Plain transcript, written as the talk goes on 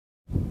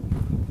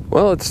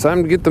Well, it's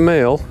time to get the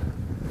mail.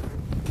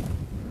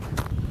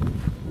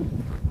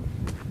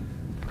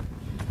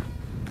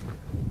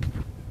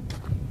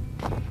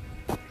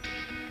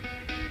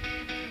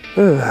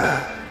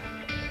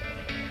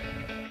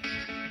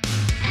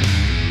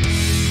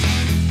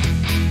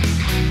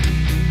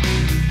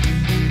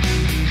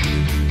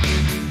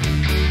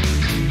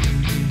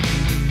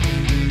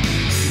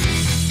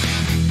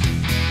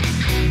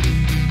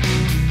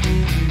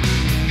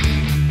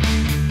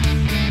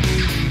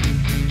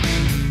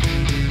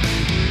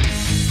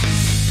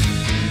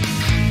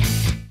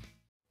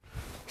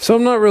 So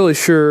I'm not really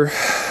sure.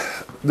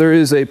 There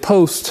is a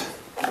post,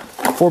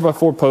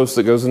 4x4 post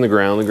that goes in the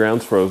ground. The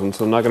ground's frozen,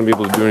 so I'm not going to be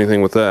able to do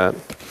anything with that.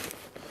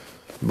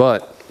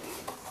 But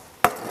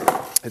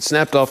it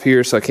snapped off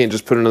here, so I can't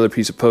just put another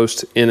piece of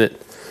post in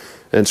it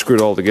and screw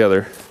it all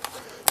together.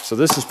 So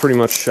this is pretty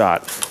much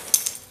shot.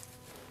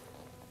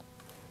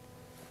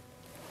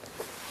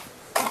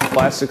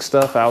 Plastic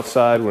stuff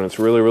outside when it's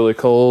really, really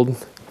cold,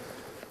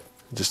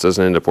 it just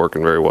doesn't end up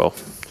working very well.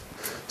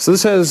 So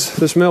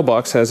this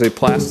mailbox has a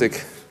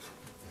plastic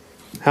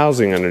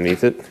housing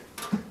underneath it,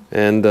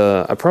 and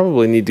I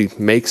probably need to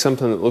make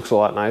something that looks a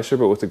lot nicer,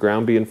 but with the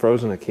ground being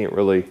frozen, I can't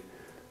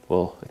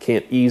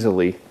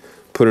easily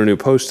put a new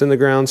post in the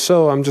ground,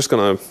 so I'm just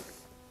gonna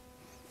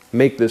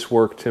make this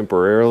work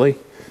temporarily,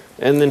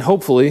 and then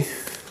hopefully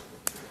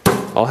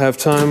I'll have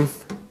time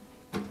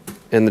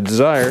and the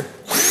desire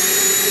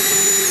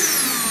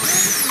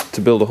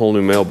to build a whole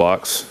new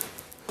mailbox,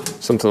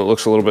 something that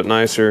looks a little bit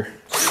nicer.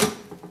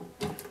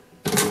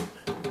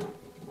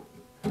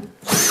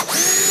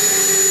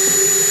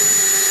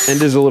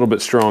 And is a little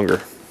bit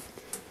stronger.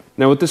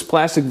 Now with this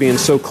plastic being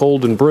so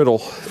cold and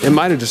brittle, it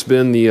might have just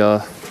been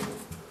the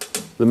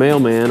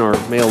mailman or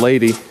mail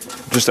lady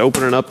just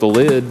opening up the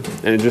lid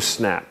and it just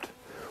snapped.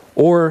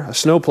 Or a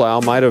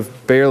snowplow might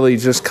have barely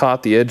just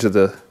caught the edge of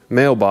the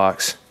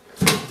mailbox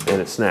and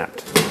it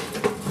snapped.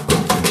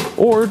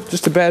 Or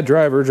just a bad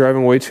driver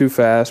driving way too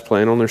fast,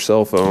 playing on their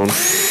cell phone,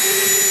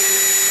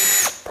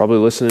 probably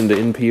listening to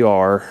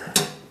NPR.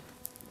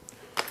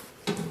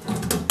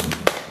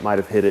 Might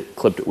have hit it,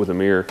 clipped it with a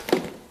mirror.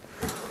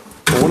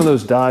 Or one of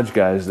those Dodge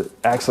guys that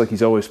acts like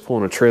he's always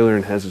pulling a trailer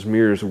and has his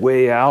mirrors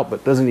way out,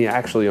 but doesn't he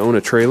actually own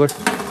a trailer?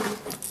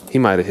 He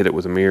might have hit it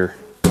with a mirror.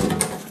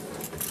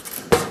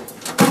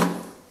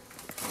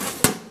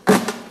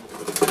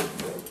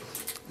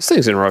 This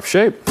thing's in rough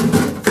shape.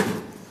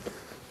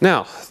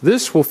 Now,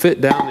 this will fit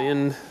down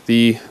in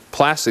the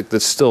plastic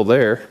that's still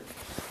there.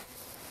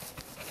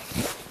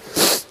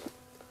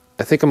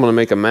 I think I'm gonna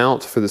make a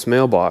mount for this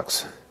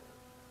mailbox.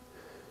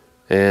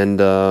 And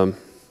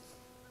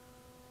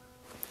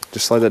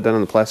just slide that down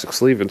in the plastic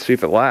sleeve and see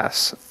if it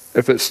lasts.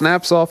 If it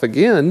snaps off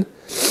again,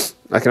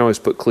 I can always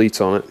put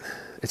cleats on it.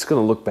 It's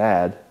gonna look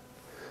bad,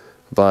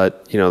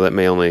 but you know, that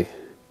may only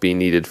be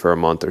needed for a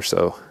month or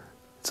so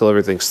until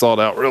everything's thawed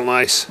out real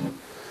nice.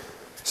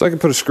 So I can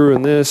put a screw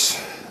in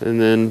this and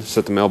then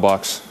set the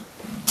mailbox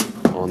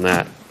on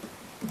that.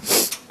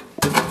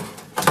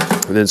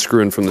 And then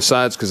screw in from the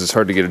sides because it's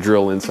hard to get a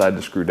drill inside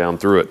to screw down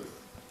through it.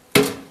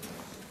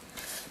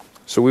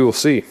 So we will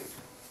see.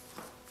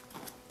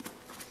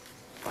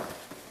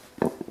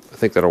 I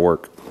think that'll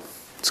work.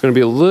 It's going to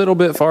be a little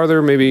bit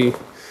farther, maybe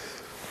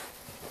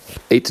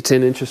 8 to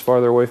 10 inches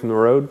farther away from the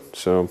road.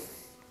 So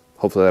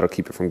hopefully that'll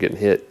keep it from getting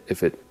hit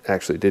if it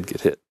actually did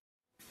get hit.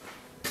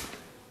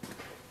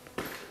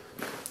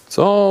 It's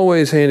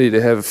always handy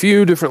to have a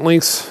few different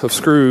lengths of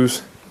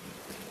screws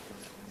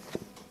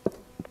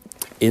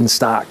in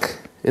stock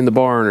in the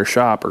barn or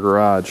shop or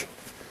garage.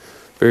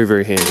 Very,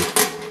 very handy.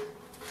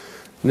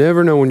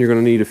 Never know when you're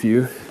going to need a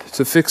few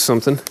to fix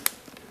something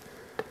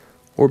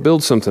or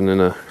build something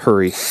in a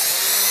hurry.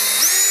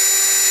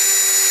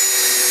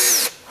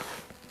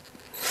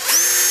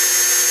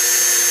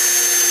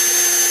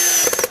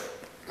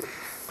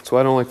 That's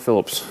why I don't like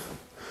Phillips.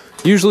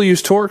 Usually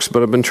use Torx,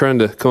 but I've been trying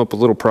to come up with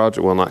little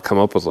projects, well, not come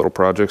up with little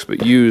projects,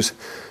 but use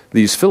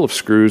these Phillips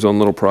screws on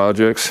little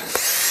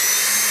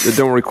projects that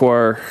don't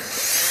require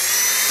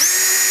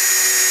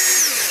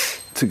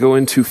to go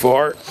in too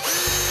far.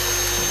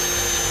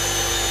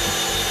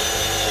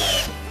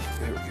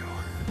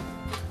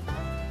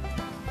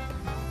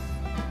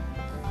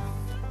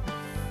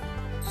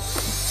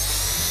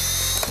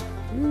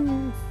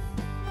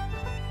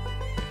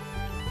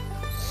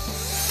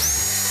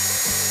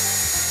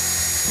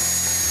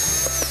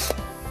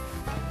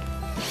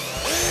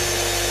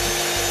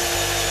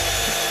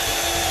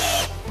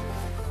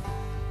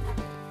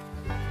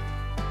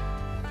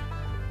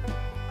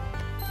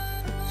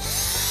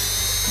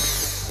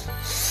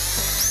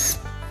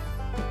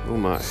 Oh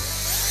my.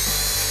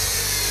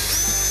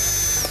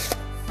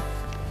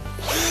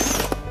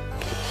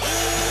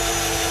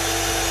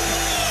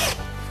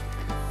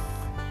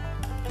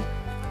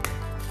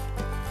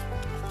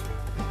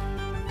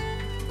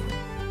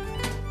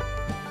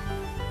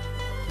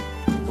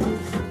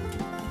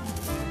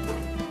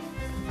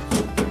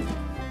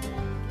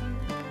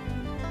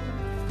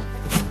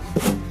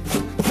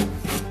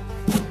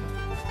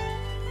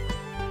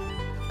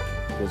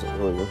 Doesn't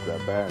really look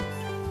that bad.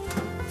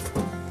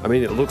 I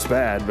mean, it looks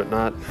bad, but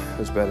not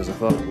as bad as I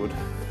thought it would.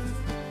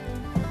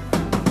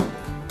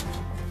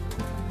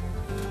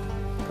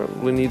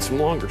 Probably need some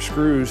longer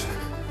screws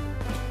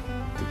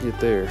to get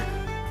there.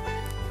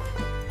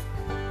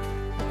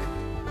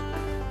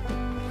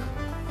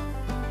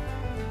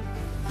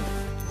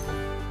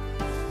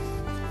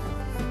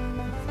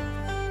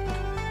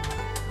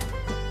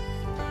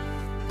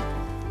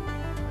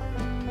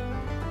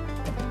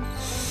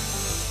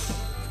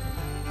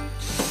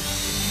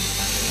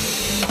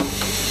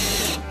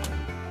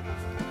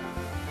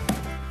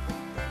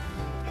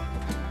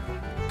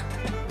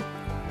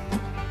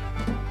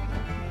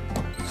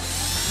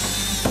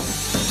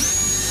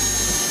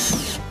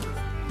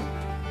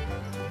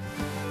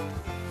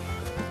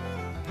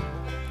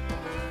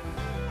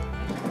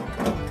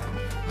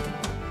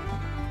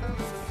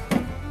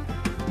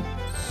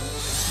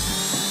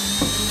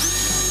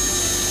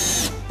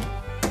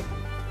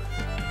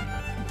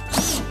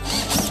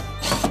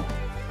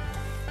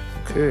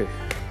 Okay,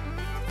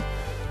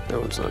 that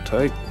one's not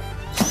tight.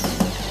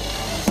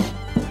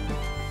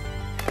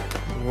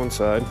 On one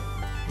side.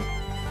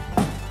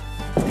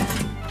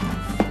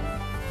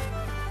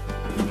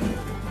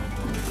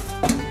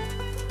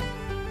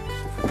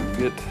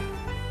 Get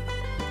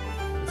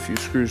a few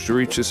screws to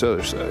reach this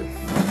other side.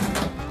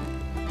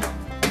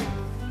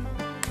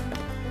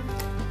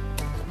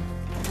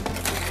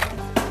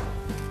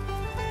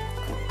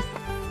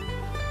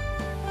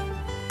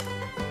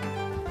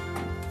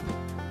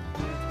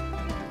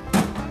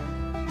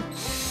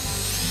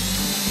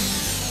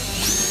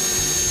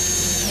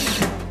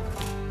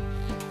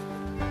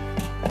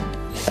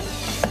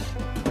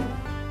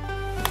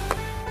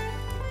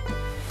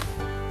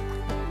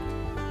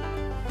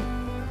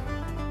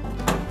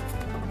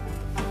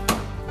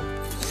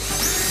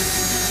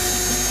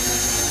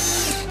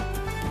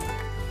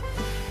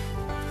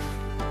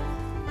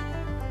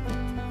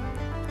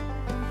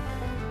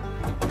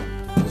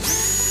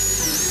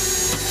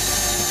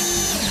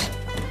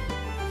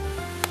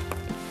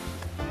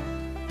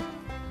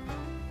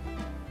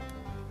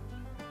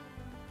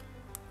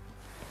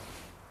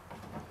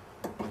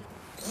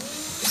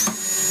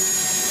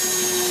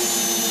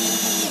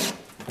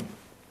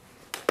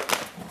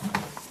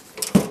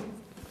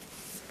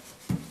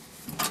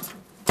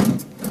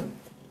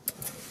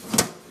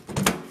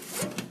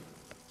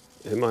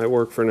 It might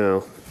work for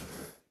now.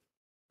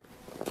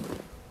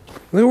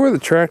 Look at where the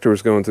tractor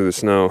was going through the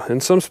snow. In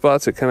some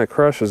spots it kind of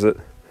crushes it,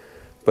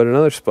 but in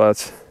other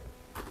spots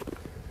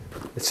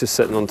it's just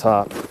sitting on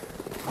top.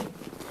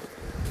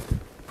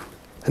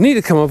 I need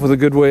to come up with a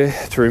good way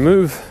to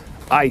remove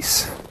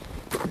ice.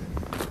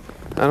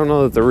 I don't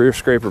know that the rear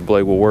scraper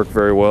blade will work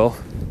very well,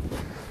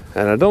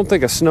 and I don't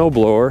think a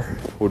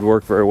snowblower would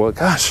work very well.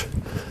 Gosh,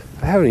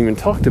 I haven't even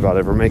talked about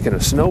ever making a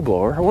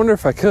snowblower. I wonder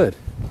if I could.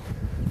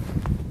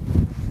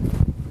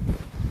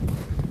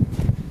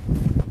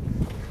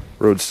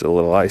 Road's still a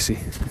little icy,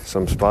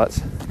 some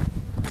spots.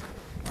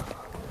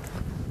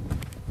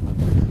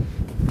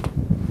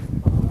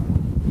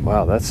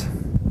 Wow, that's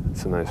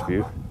a nice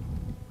view.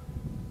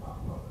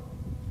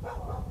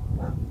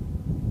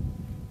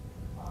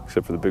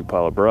 Except for the big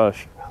pile of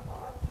brush.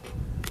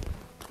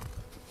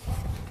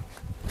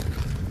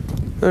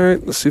 All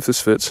right, let's see if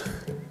this fits.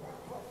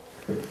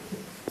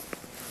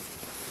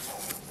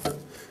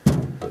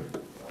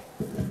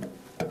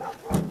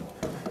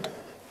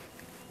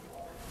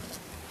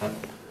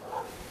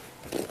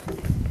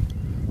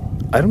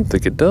 I don't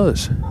think it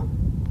does.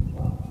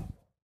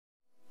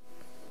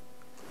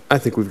 I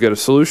think we've got a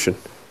solution.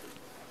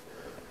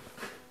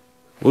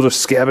 We'll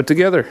just scab it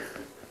together.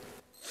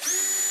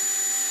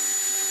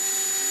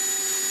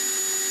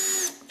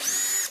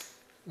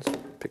 Let's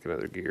pick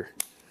another gear.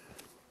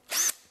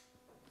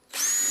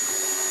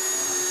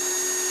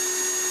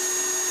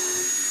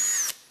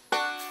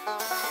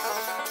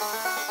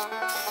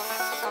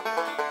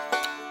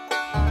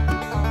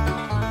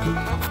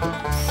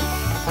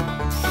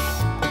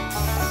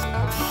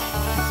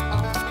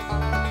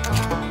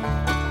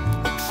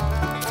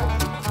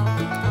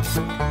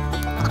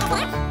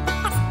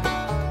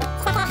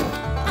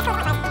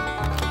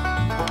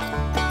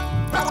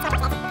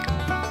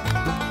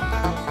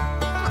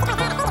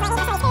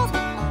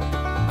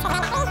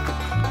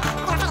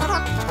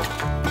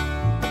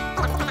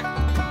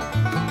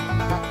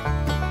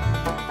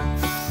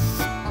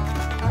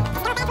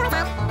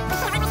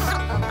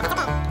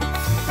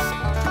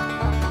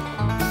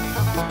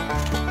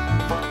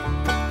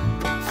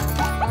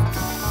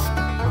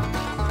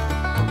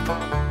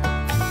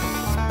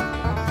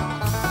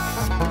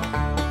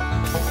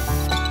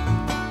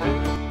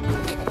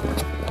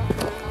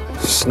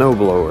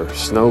 Snowblower,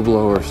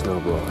 snowblower,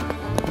 snowblower.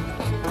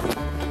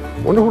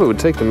 Wonder what it would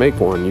take to make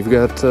one. You've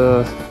got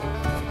a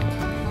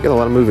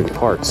lot of moving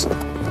parts.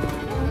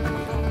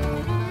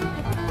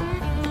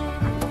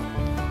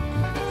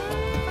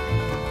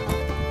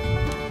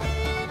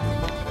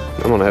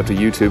 I'm gonna have to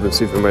YouTube and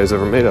see if anybody's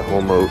ever made a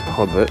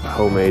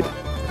homemade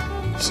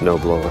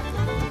snowblower.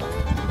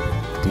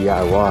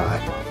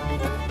 DIY.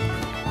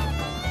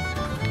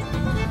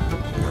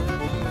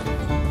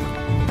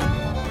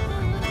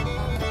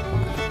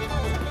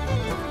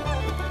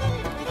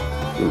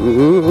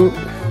 Ooh.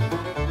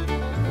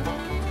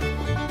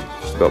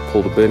 Just about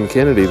pulled a Ben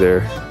Kennedy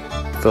there.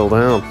 Fell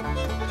down.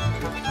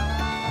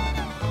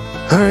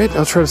 All right,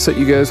 I'll try to set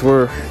you guys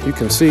where you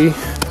can see.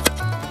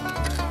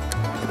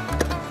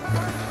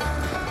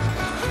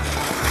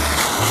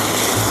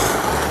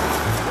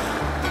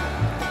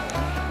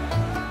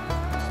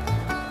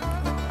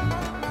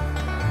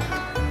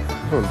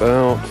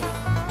 About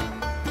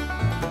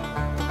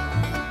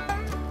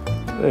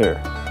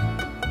there.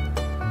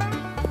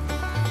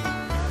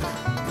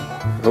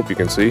 I hope you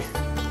can see.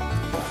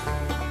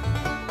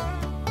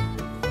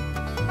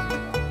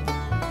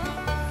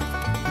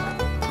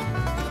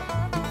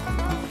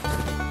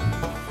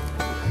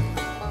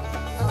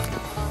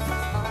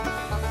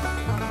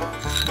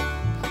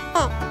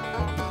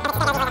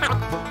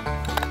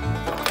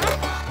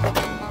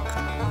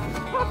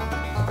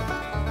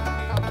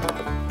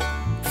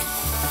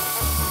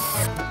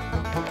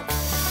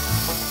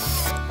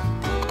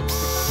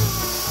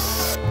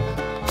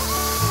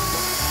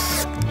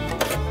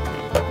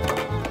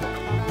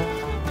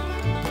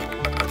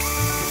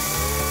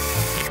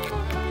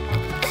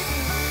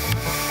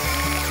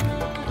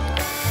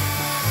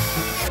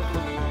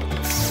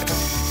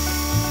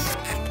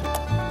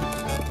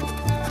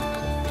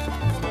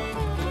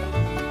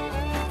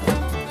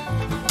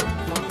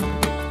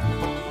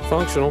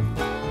 Functional.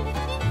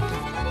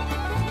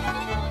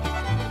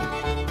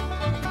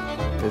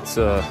 It's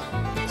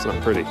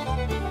not pretty, but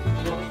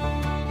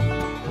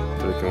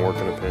it can work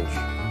in a pinch.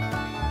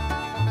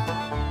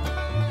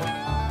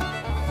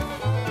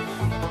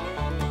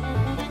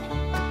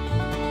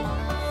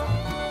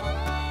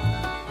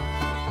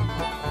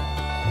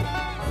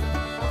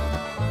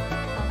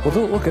 Well,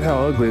 don't look at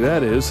how ugly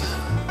that is.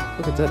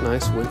 Look at that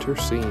nice winter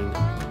scene.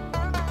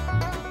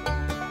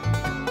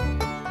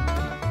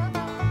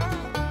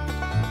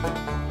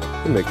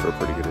 It'll make for a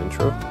pretty good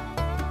intro.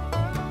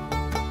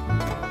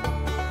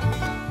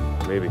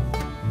 Maybe.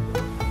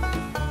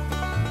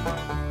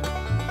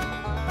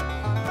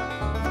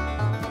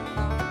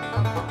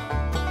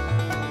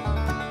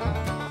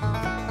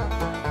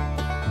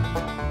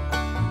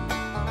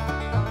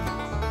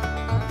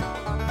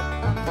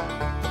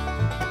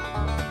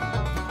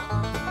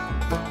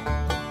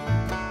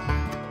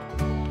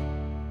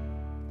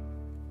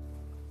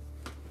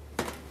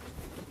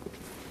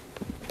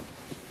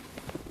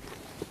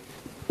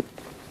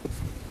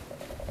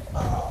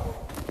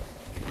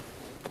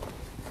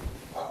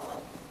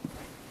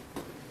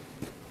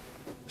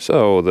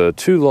 So the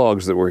two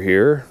logs that were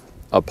here,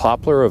 a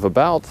poplar of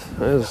about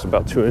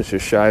 2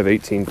 inches shy of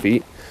 18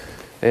 feet,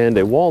 and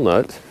a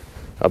walnut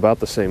about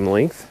the same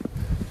length.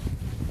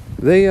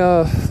 They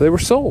were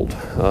sold.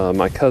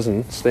 My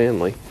cousin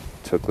Stanley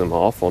took them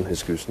off on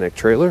his gooseneck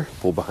trailer,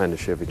 pulled behind a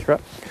Chevy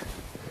truck.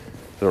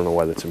 I don't know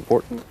why that's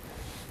important.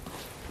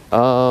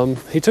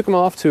 He took them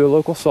off to a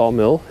local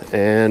sawmill,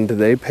 and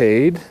they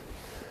paid,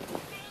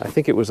 I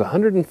think it was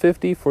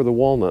 $150 for the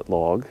walnut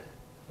log.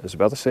 It was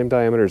about the same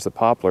diameter as the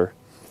poplar,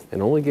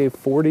 and only gave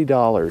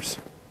 $40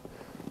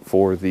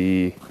 for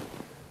the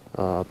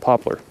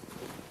poplar.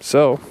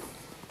 So,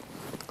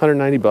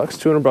 190 bucks,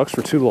 200 bucks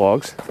for 2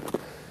 logs.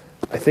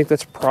 I think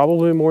that's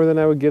probably more than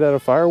I would get out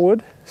of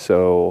firewood,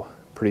 so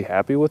pretty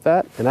happy with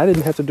that. And I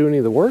didn't have to do any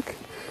of the work,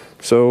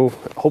 so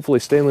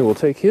hopefully Stanley will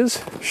take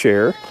his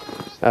share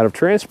out of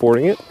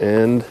transporting it,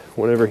 and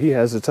whenever he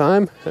has the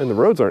time and the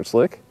roads aren't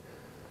slick,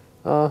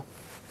 he'll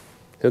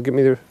give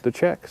me the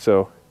check.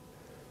 So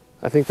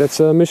I think that's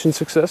mission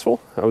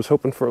successful. I was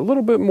hoping for a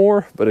little bit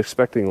more, but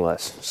expecting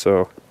less.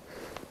 So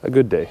a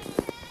good day.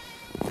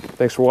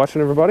 Thanks for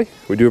watching, everybody.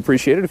 We do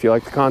appreciate it. If you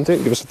like the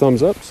content, give us a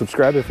thumbs up,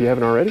 subscribe if you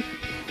haven't already,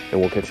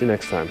 and we'll catch you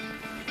next time.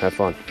 Have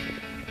fun.